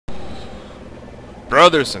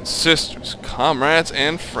Brothers and sisters, comrades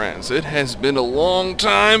and friends, it has been a long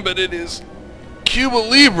time, but it is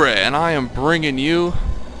CubaLibre, and I am bringing you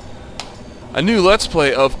a new Let's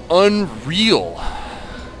Play of Unreal.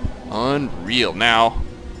 Unreal. Now,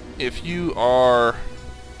 if you are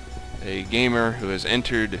a gamer who has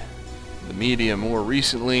entered the media more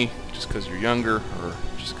recently, just because you're younger, or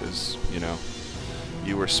just because, you know,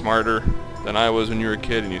 you were smarter than I was when you were a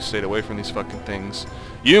kid and you stayed away from these fucking things,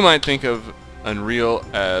 you might think of Unreal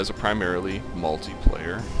as a primarily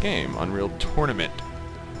multiplayer game, Unreal Tournament.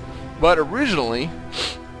 But originally,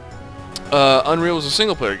 Unreal was a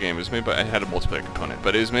single-player game. It was made by, it had a multiplayer component,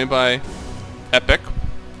 but it was made by Epic,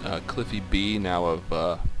 Cliffy B, now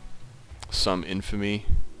of some infamy,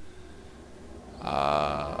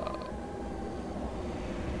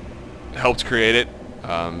 helped create it.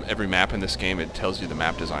 Every map in this game, it tells you the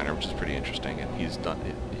map designer, which is pretty interesting, and he's done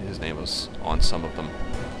it. His name was on some of them.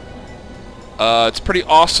 It's pretty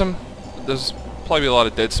awesome. There's probably a lot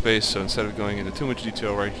of dead space, so instead of going into too much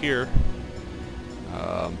detail right here,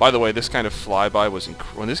 by the way, this kind of flyby was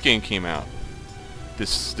when this game came out.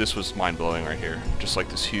 This was mind-blowing right here. Just like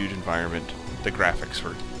this huge environment. The graphics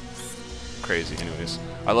were crazy. Anyways,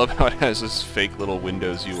 I love how it has this fake little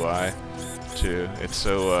Windows UI too. It's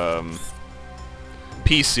so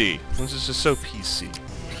PC. This is just so PC.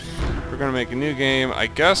 We're gonna make a new game. I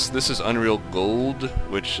guess this is Unreal Gold,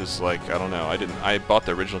 which is like, I don't know. I bought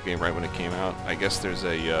the original game right when it came out. I guess there's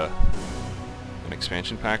a an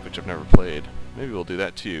expansion pack which I've never played. Maybe we'll do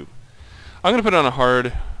that too. I'm gonna put it on a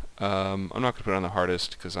hard. I'm not gonna put it on the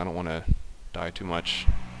hardest because I don't want to die too much.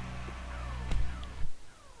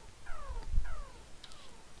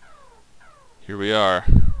 Here we are.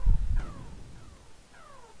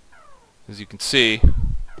 As you can see,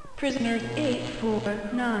 Prisoner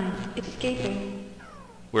 849 escaping.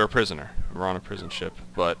 we're a prisoner. We're on a prison ship,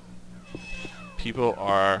 but people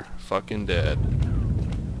are fucking dead.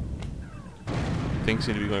 Things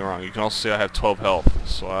seem to be going wrong. You can also see I have 12 health,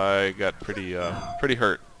 so I got pretty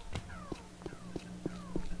hurt.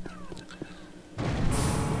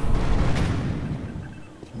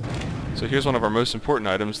 So here's one of our most important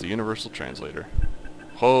items, the Universal Translator.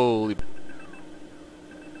 Holy...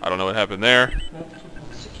 I don't know what happened there,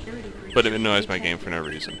 but it minimized my game for no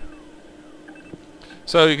reason.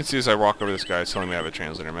 So you can see as I walk over this guy, it's telling me I have a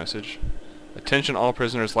translator message. Attention all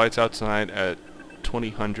prisoners, lights out tonight at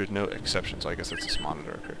 2000, no exceptions. I guess that's this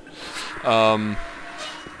monitor up here.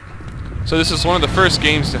 So this is one of the first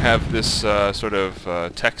games to have this sort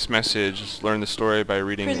of text message, learn the story by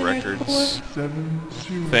reading records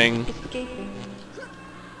thing.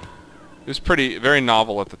 It was very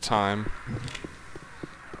novel at the time.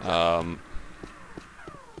 I'll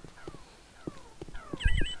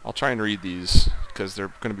try and read these because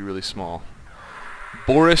they're going to be really small.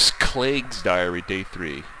 Boris Clegg's diary, day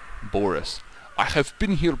 3. Boris. I have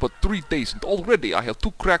been here but 3 days and already I have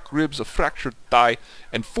 2 cracked ribs, a fractured thigh,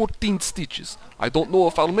 and 14 stitches. I don't know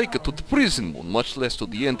if I'll make it to the prison, much less to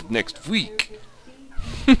the end of next week.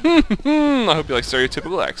 I hope you like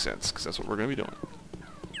stereotypical accents, because that's what we're going to be doing.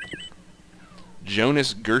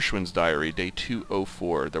 Jonas Gershwin's diary, day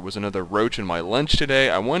 204. There was another roach in my lunch today.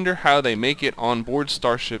 I wonder how they make it on board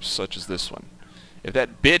starships such as this one. If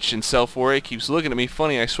that bitch in cell 4A keeps looking at me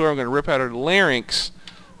funny, I swear I'm going to rip out her larynx.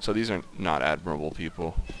 So these are not admirable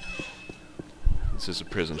people. This is a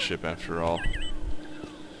prison ship after all.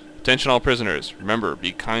 Attention all prisoners. Remember,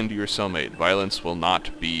 be kind to your cellmate. Violence will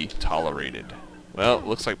not be tolerated. Well, it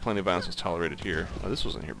looks like plenty of violence was tolerated here. Oh, this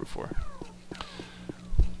wasn't here before.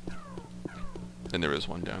 And there is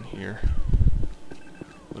one down here.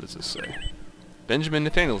 What does this say? Benjamin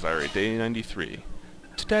Nathaniel's diary, day 93.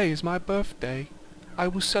 Today is my birthday. I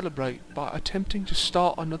will celebrate by attempting to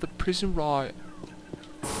start another prison riot.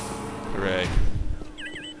 Hooray.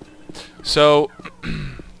 So,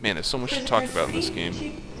 man, there's so much to talk about in this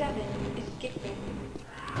game.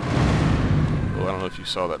 Oh, I don't know if you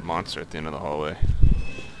saw that monster at the end of the hallway.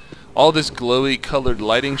 All this glowy colored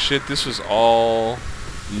lighting shit, this was all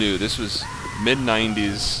new. This was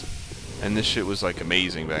mid-90s, and this shit was like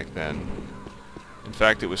amazing back then. In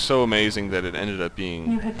fact, it was so amazing that it ended up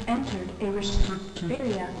being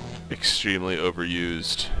extremely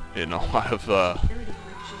overused in a lot of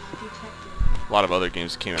other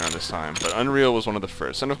games that came around this time. But Unreal was one of the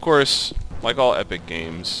first, and of course, like all Epic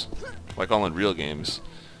games, like all Unreal games,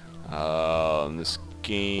 this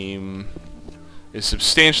game is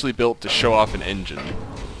substantially built to show off an engine,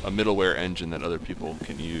 a middleware engine that other people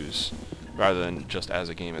can use, rather than just as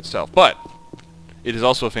a game itself. But it is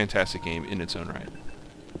also a fantastic game in its own right.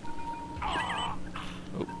 Oh,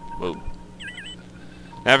 whoa.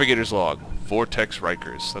 Navigator's log. Vortex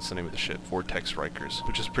Rikers. That's the name of the ship, Vortex Rikers,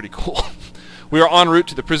 which is pretty cool. We are en route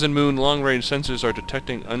to the prison moon. Long-range sensors are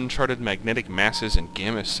detecting uncharted magnetic masses in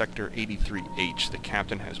Gamma Sector 83H. The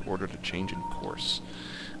captain has ordered a change in course.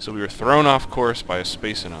 So we were thrown off course by a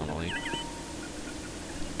space anomaly.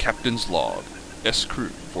 Captain's log. S-Crew,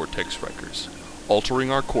 Vortex Rikers.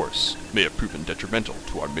 Altering our course may have proven detrimental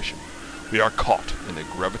to our mission. We are caught in the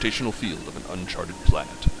gravitational field of an uncharted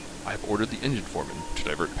planet. I have ordered the engine foreman to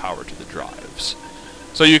divert power to the drives.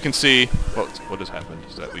 So you can see what has happened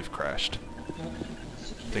is that we've crashed.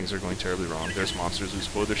 Things are going terribly wrong. There's monsters who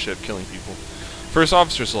explode their ship, killing people. First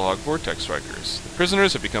officer's log, Vortex Rikers. The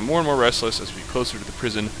prisoners have become more and more restless as we get closer to the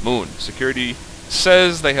prison moon. Security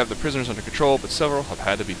says they have the prisoners under control, but several have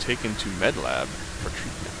had to be taken to med lab for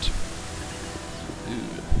treatment.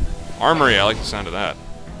 Ooh. Armory, I like the sound of that.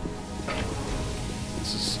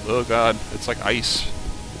 This is, oh god, it's like ice.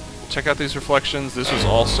 Check out these reflections. This was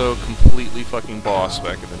also completely fucking boss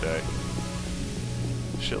back in the day.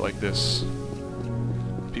 Shit like this.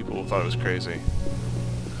 People thought it was crazy.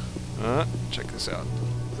 Check this out.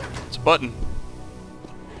 It's a button.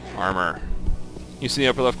 Armor. You see the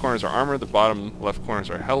upper left corners are armor, the bottom left corners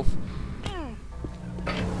are health.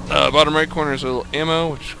 Bottom right corners are a little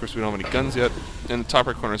ammo, which of course we don't have any guns yet. And the top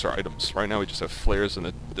right corners are items. Right now we just have flares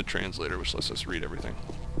and the translator, which lets us read everything.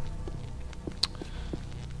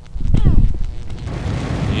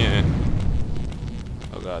 Yeah.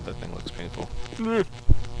 Oh god, that thing looks painful.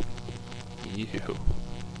 Ew.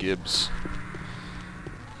 Gibbs.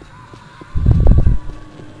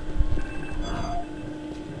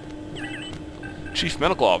 Chief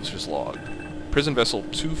Medical Officer's log. Prison Vessel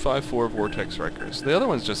 254 Vortex Rikers. The other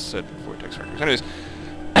ones just said Vortex Rikers. Anyways,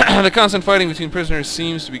 the constant fighting between prisoners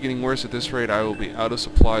seems to be getting worse at this rate. I will be out of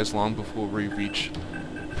supplies long before we reach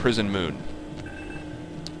Prison Moon.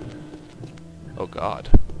 Oh god.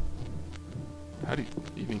 How do you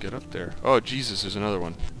even get up there? Oh Jesus, there's another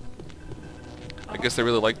one. I guess they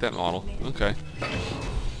really like that model. Okay.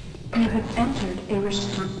 You have entered a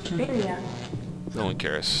restricted area. No one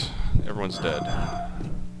cares. Everyone's dead.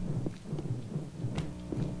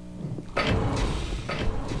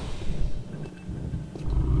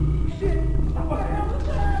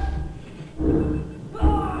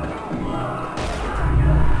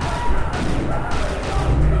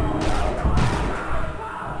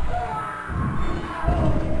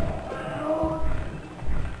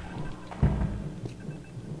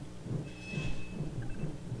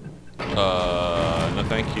 No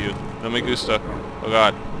thank you. No me gusta. Oh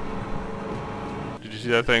god. Did you see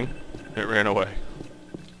that thing? It ran away.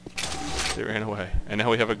 It ran away. And now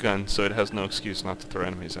we have a gun, so it has no excuse not to throw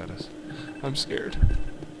enemies at us. I'm scared.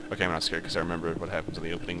 Okay, I'm not scared because I remember what happens in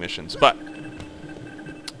the opening missions. But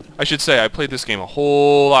I should say I played this game a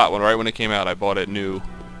whole lot right when it came out. I bought it new.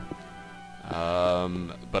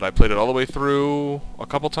 But I played it all the way through a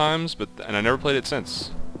couple times, and I never played it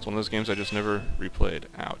since. It's one of those games I just never replayed.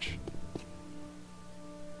 Ouch.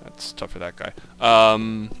 That's tough for that guy.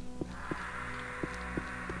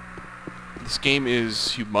 This game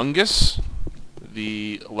is humongous.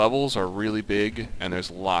 The levels are really big, and there's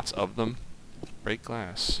lots of them. Break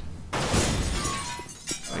glass.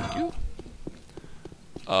 Thank you.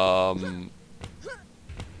 So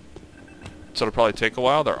it'll probably take a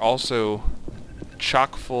while. They're also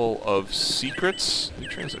chock full of secrets. The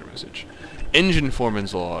translator message. Engine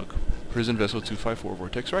foreman's log. Prison Vessel 254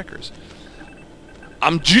 Vortex Rikers.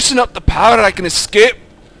 I'm juicing up the power I can escape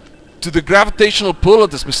to the gravitational pull of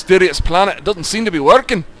this mysterious planet. It doesn't seem to be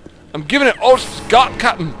working. I'm giving it all it's got,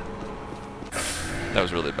 Captain. That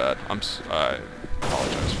was really bad. I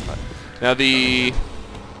apologize for that. Now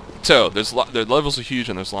there's the levels are huge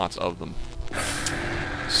and there's lots of them.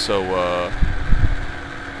 So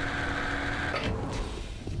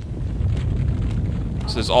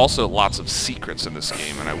there's also lots of secrets in this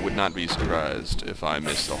game, and I would not be surprised if I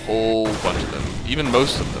missed a whole bunch of them, even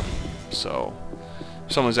most of them. So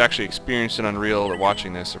if someone's actually experienced it on Unreal, they're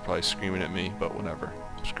watching this, they're probably screaming at me, but whatever.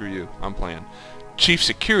 Screw you, I'm playing. Chief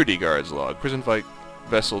Security Guard's log. Prison Fight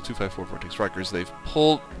Vessel 254 Vortex Rikers. They've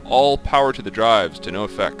pulled all power to the drives to no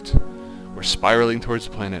effect. We're spiraling towards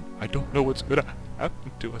the planet. I don't know what's gonna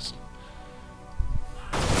happen to us.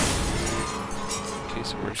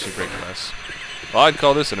 Case of emergency break glass. Well, I'd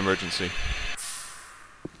call this an emergency.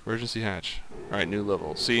 Emergency hatch. Alright, new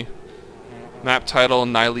level. See? Map title,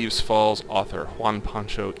 Ny'Leve's Falls. Author, Juan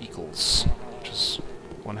Pancho Eccles. Which is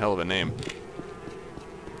one hell of a name.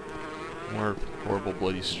 More horrible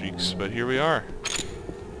bloody streaks, but here we are.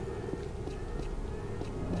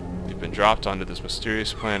 We've been dropped onto this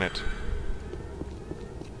mysterious planet.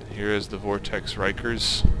 And here is the Vortex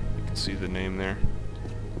Rikers. You can see the name there.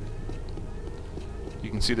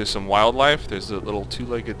 can see there's some wildlife. There's a little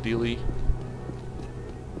two-legged dealie.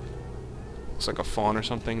 Looks like a fawn or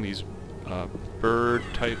something. These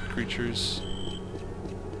bird-type creatures.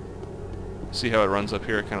 See how it runs up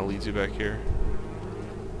here? It kind of leads you back here.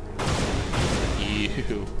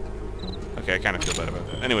 Ew. Okay, I kind of feel bad about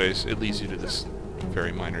that. Anyways, it leads you to this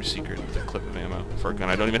very minor secret with a clip of ammo for a gun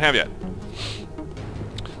I don't even have yet.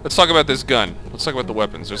 Let's talk about this gun. Let's talk about the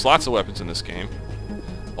weapons. There's lots of weapons in this game.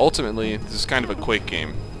 Ultimately, this is kind of a Quake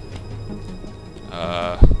game.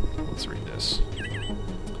 Let's read this.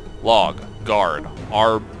 Log, guard,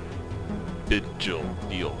 arbijil,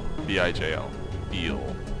 deal, B-I-J-L,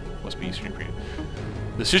 deal. Must be Eastern European.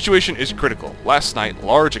 The situation is critical. Last night,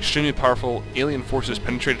 large, extremely powerful alien forces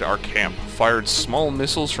penetrated our camp, fired small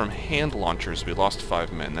missiles from hand launchers. We lost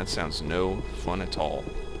 5 men. That sounds no fun at all.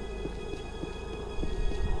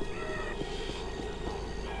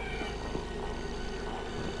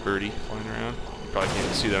 Birdie flying around. You probably can't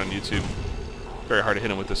even see that on YouTube. Very hard to hit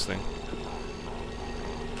him with this thing.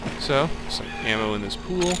 So, some ammo in this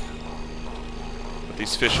pool. But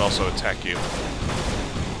these fish also attack you.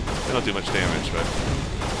 They don't do much damage, but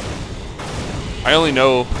I only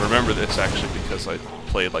remember this actually because I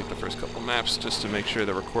played like the first couple maps just to make sure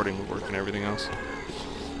the recording would work and everything else.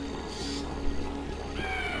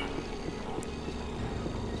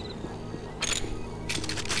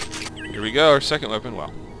 Here we go, our second weapon.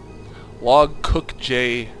 Wow. Log Cook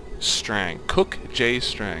J. Strang. Cook J.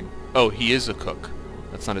 Strang. Oh, he is a cook.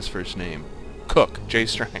 That's not his first name. Cook J.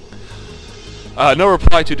 Strang. No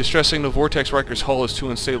reply to distress signal. Vortex Rikers hull is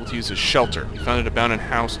too unstable to use as shelter. We found an abandoned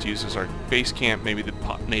house to use as our base camp. Maybe the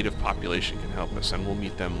native population can help us, and we'll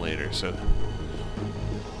meet them later. So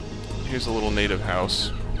here's a little native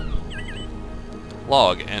house.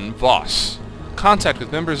 Log and Voss. Contact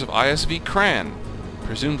with members of ISV Kran.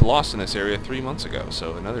 Presumed lost in this area 3 months ago,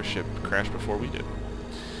 so another ship crashed before we did.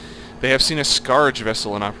 They have seen a Scourge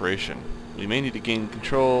vessel in operation. We may need to gain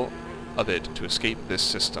control of it to escape this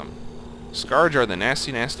system. Scourge are the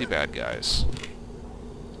nasty, nasty bad guys.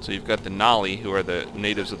 So you've got the Ny'Leve, who are the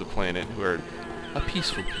natives of the planet, who are a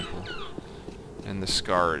peaceful people. And the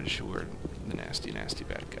Scourge, who are the nasty, nasty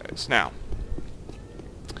bad guys. Now,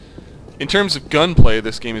 in terms of gunplay,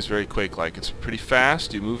 this game is very Quake-like. It's pretty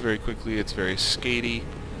fast, you move very quickly, it's very skatey.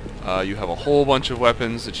 You have a whole bunch of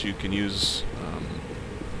weapons that you can use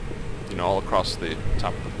all across the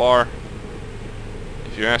top of the bar.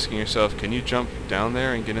 If you're asking yourself, can you jump down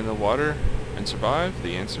there and get in the water and survive?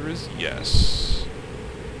 The answer is yes.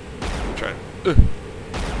 Try it.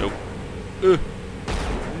 Nope.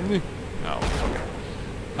 No, okay.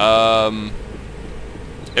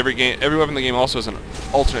 Every weapon in the game also has an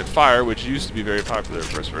alternate fire, which used to be very popular in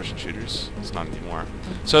first-person shooters. It's not anymore.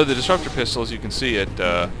 So the disruptor pistol, as you can see, it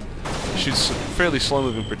shoots fairly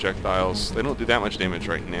slow-moving projectiles. They don't do that much damage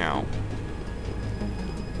right now.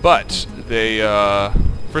 But they,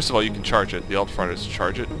 first of all, you can charge it. The alt fire is to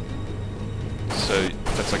charge it. So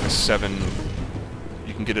that's like a 7.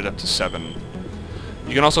 You can get it up to 7.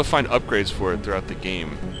 You can also find upgrades for it throughout the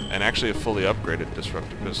game. And actually a fully upgraded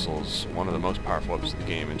disruptor pistol is one of the most powerful weapons in the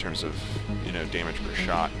game in terms of, damage per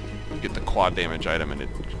shot. You get the quad damage item and it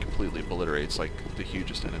completely obliterates like the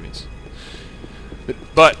hugest enemies.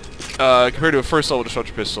 But compared to a first level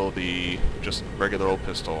disruptor pistol, the just regular old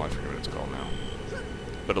pistol, I forget what it's called now.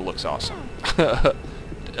 But it looks awesome.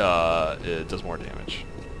 It does more damage.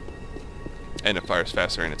 And it fires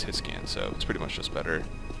faster and it's hit scan, so it's pretty much just better.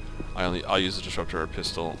 I'll use the disruptor or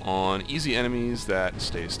pistol on easy enemies that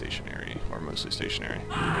stay stationary, or mostly stationary.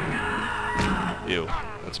 Ew,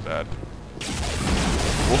 that's bad.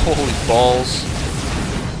 Holy balls.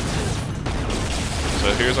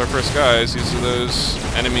 So here's our first guys. These are those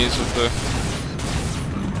enemies with the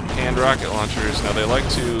hand rocket launchers. Now they like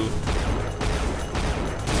to...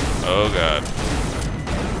 Oh god.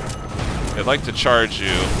 They like to charge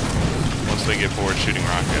you once they get bored shooting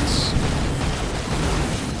rockets.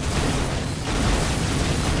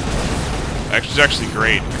 It's actually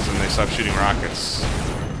great, because then they stop shooting rockets.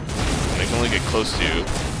 And they can only get close to you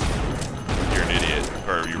if you're an idiot,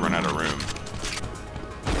 or you run out of room.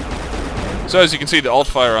 So as you can see, the alt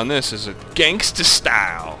fire on this is a gangsta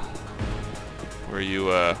style, where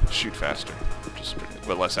you shoot faster,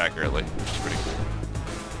 but less accurately, which is pretty cool.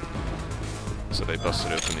 So they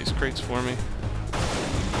busted open these crates for me.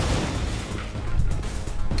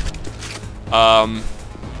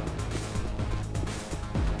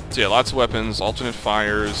 So yeah, lots of weapons, alternate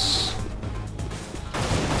fires,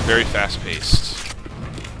 very fast-paced.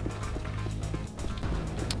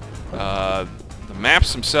 The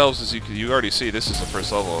maps themselves, as you already see, this is the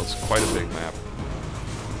first level. It's quite a big map.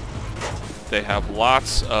 They have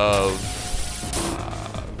lots of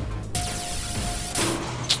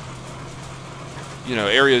you know,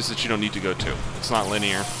 areas that you don't need to go to. It's not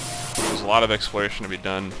linear. There's a lot of exploration to be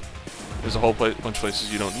done. There's a whole bunch of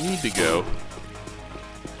places you don't need to go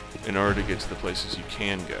in order to get to the places you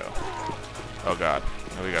can go. Oh god,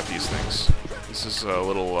 now we got these things. This is a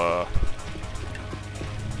little,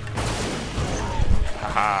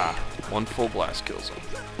 haha, one full blast kills them.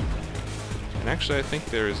 And actually, I think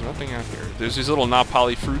there is nothing out here. There's these little not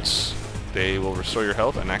poly fruits. They will restore your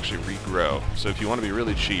health and actually regrow. So if you want to be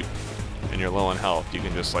really cheap and you're low on health, you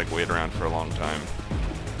can just like wait around for a long time.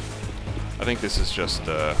 I think this is just,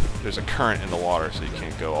 there's a current in the water, so you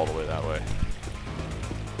can't go all the way that way.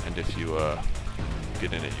 And if you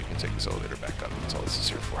get in it, you can take this elevator back up. That's all this is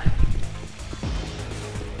here for.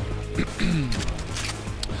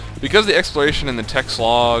 Because the exploration and the text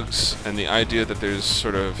logs and the idea that there's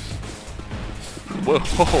sort of... Whoa,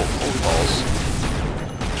 holy balls.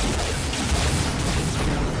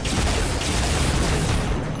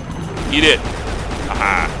 Eat it!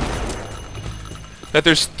 Aha! That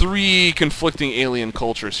there's 3 conflicting alien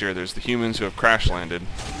cultures here. There's the humans who have crash landed,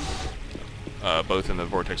 both in the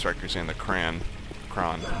Vortex Rikers and the Kron,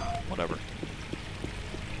 whatever.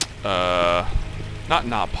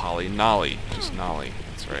 Not Poly, Nolly, just Nolly.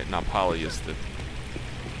 That's right. Not Poly is the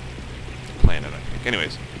planet, I think.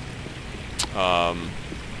 Anyways, oh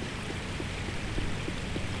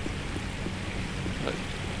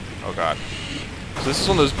god. So this is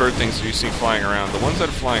one of those bird things that you see flying around. The ones that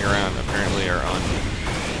are flying around apparently are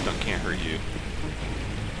can't hurt you.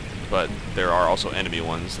 But there are also enemy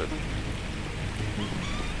ones that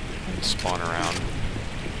spawn around.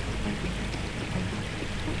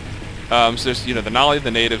 So there's, you know, the Ny'Leve,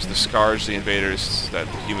 the natives, the Scars, the invaders that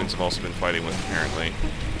the humans have also been fighting with, apparently.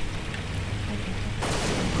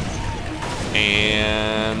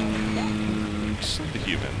 And the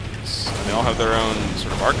humans. And they all have their own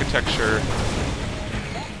sort of architecture.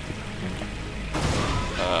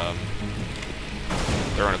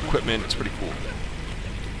 Their own equipment. It's pretty cool.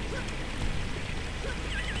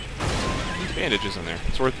 Bandages in there.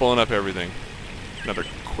 It's worth blowing up everything. Another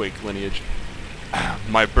Quake lineage.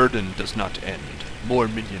 My burden does not end. More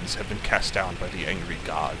minions have been cast down by the angry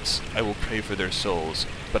gods. I will pray for their souls,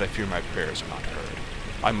 but I fear my prayers are not heard.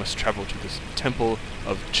 I must travel to this temple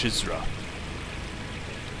of Chisra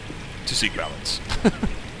to seek balance.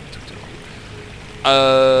 Took too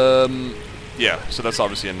long. Yeah, so that's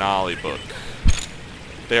obviously a Ny'Leve book.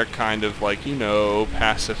 They're kind of like, you know,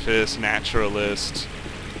 pacifist, naturalist,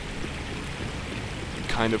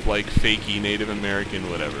 kind of like fakey Native American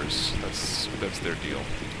whatevers. That's their deal.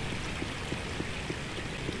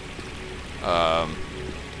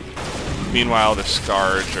 Meanwhile, the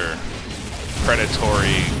Scourge are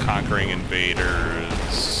predatory, conquering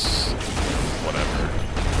invaders, whatever.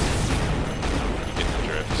 You get the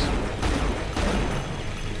drift.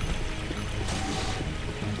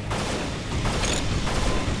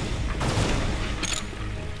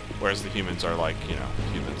 Whereas the humans are like, you know,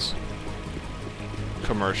 humans.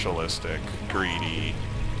 Commercialistic, greedy,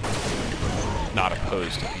 not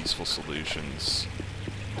opposed to peaceful solutions.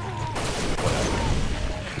 Whatever.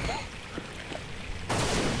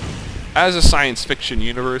 As a science fiction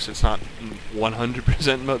universe, it's not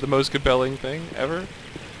 100% the most compelling thing ever.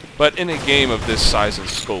 But in a game of this size and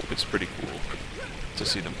scope, it's pretty cool to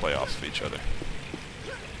see them play off of each other.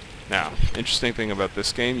 Now, interesting thing about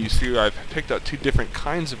this game, you see I've picked out 2 different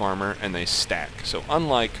kinds of armor, and they stack. So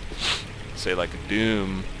unlike, say, like a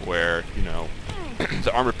Doom, where, you know,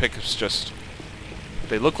 the armor pickups just,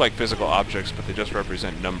 they look like physical objects, but they just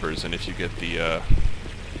represent numbers, and if you get the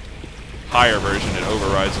higher version, it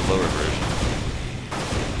overrides the lower version.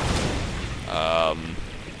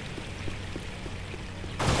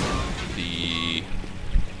 The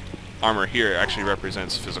armor here actually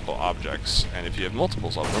represents physical objects, and if you have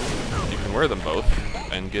multiples of them, you can wear them both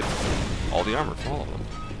and get all the armor from all of them.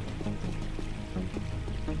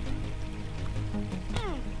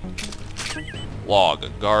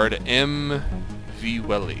 Log. Guard M. V.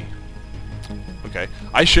 Welly. Okay.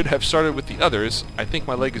 I should have started with the others. I think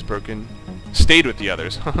my leg is broken. Stayed with the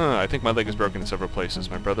others. I think my leg is broken in several places.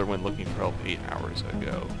 My brother went looking for help 8 hours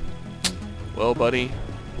ago. Well, buddy.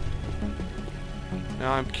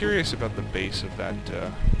 Now, I'm curious about the base of that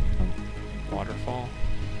waterfall.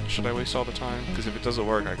 Should I waste all the time? Because if it doesn't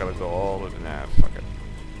work, I gotta go all the way. Nah, fuck it.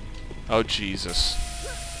 Oh, Jesus.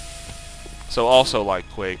 So also, like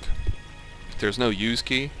Quake, there's no use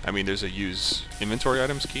key. I mean, there's a use inventory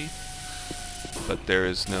items key, but there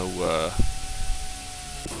is no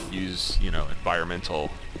use, you know, environmental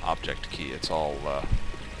object key. It's all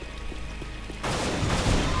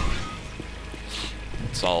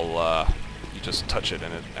you just touch it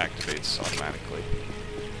and it activates automatically.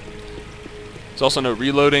 There's also no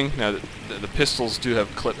reloading. Now, the pistols do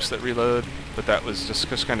have clips that reload, but that was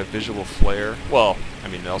just kind of visual flair. Well, I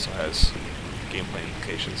mean, it also has gameplay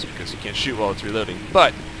implications because you can't shoot while it's reloading,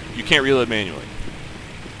 but you can't reload manually.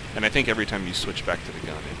 And I think every time you switch back to the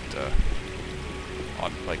gun, it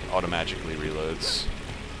like automatically reloads.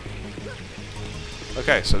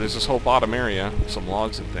 Okay, so there's this whole bottom area, some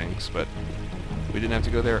logs and things, but we didn't have to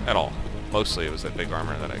go there at all. Mostly it was that big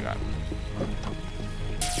armor that I got.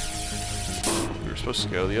 We were supposed to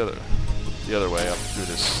go the other way up through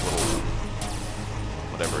this little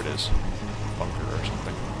whatever it is, bunker or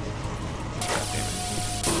something. God damn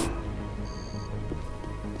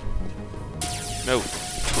it. No.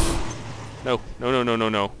 No, no, no, no, no,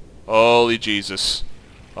 no. Holy Jesus.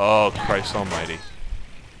 Oh, Christ almighty.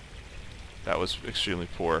 That was extremely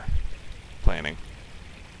poor planning.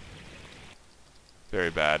 Very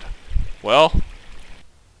bad. Well.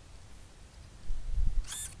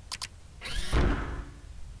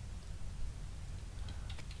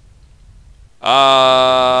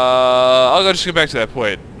 I'll go just get back to that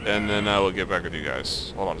point, and then I will get back with you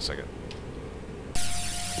guys. Hold on a second.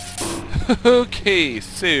 Okay,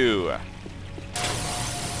 so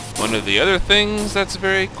one of the other things that's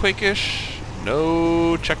very Quake-ish,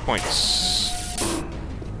 no checkpoints.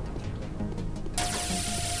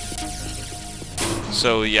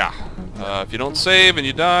 So yeah, if you don't save and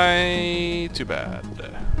you die, too bad.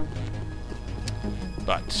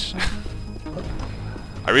 But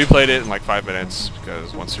I replayed it in like 5 minutes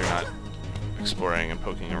because once you're not exploring and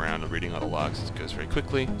poking around and reading all the logs, it goes very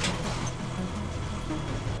quickly.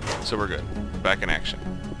 So we're good. Back in action.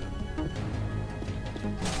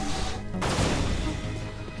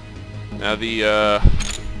 Now the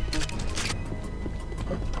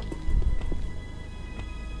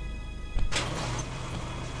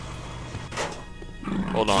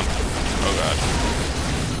hold on. Oh god.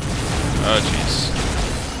 Oh jeez.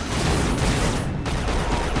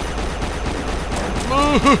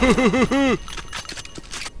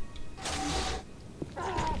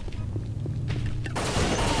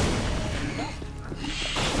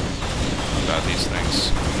 God, these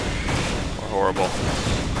things are horrible.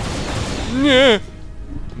 Yeah.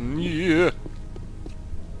 Yeah.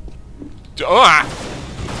 Ah!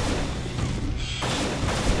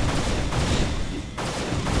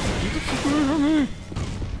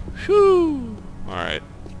 Whew. Alright.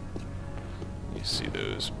 You see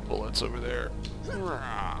those bullets over there.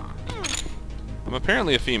 I'm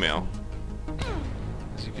apparently a female,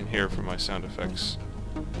 as you can hear from my sound effects.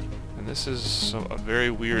 And this is a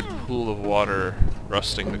very weird pool of water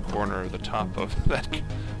rusting the corner of the top of that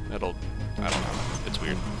metal. I don't know. It's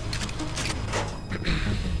weird.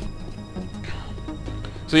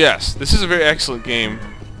 So yes, this is a very excellent game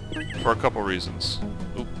for a couple reasons.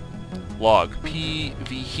 Oop. Log. PV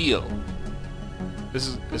Heel.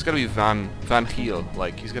 It's gotta be Van Heel,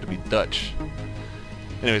 like he's gotta be Dutch.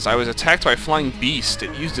 Anyways, I was attacked by a flying beast.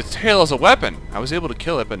 It used its tail as a weapon. I was able to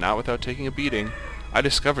kill it, but not without taking a beating. I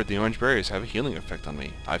discovered the orange berries have a healing effect on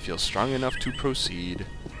me. I feel strong enough to proceed.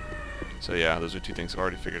 So yeah, those are two things I've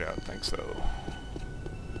already figured out. Thanks, though.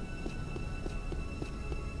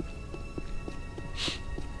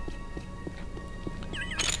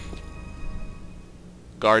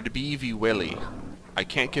 Guard B V Welly. I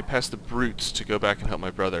can't get past the brutes to go back and help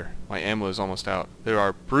my brother. My ammo is almost out. There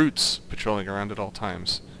are brutes patrolling around at all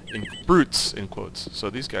times. Brutes, in quotes. So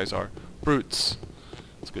these guys are brutes.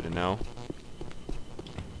 It's good to know.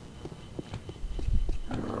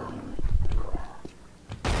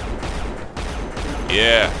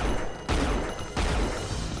 Yeah.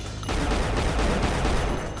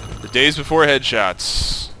 The days before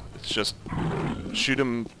headshots. It's just shoot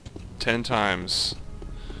them 10 times.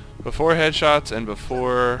 Before headshots and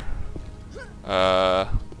before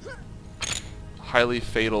highly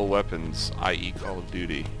fatal weapons, i.e. Call of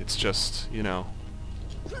Duty. It's just, you know,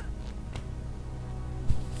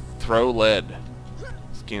 throw lead.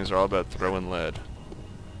 These games are all about throwing lead.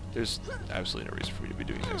 There's absolutely no reason for me to be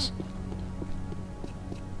doing this.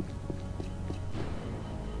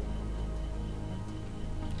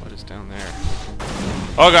 What is down there?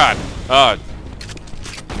 Oh god! Oh.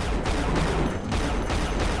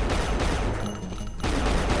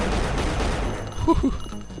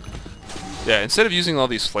 Yeah, instead of using all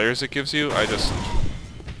these flares it gives you, I just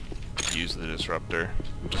use the disruptor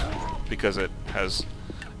because it has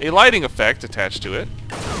a lighting effect attached to it.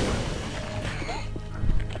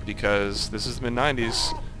 Because this is the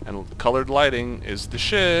mid-90s and colored lighting is the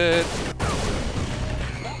shit.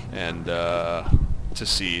 And to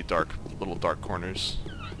see little dark corners,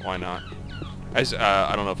 why not?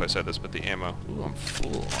 I don't know if I said this, but the ammo... Ooh, I'm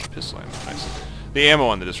full on pistol ammo. Nice. The ammo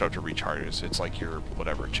on the Disruptor recharges. It's like your,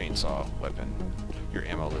 whatever, chainsaw weapon. Your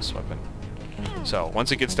ammo-less weapon. So,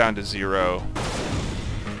 once it gets down to 0,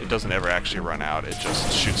 it doesn't ever actually run out. It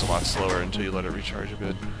just shoots a lot slower until you let it recharge a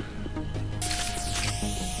bit.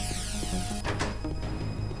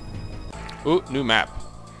 Ooh, new map.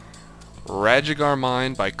 Rajigar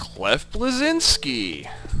Mine by Clef Blazinski.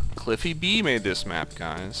 Cliffy B made this map,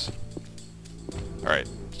 guys. Alright,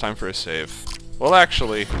 it's time for a save. Well,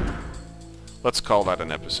 actually, let's call that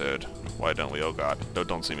an episode. Why don't we? Oh god. No,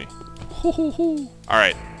 don't see me.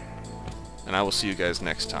 Alright. And I will see you guys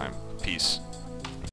next time. Peace.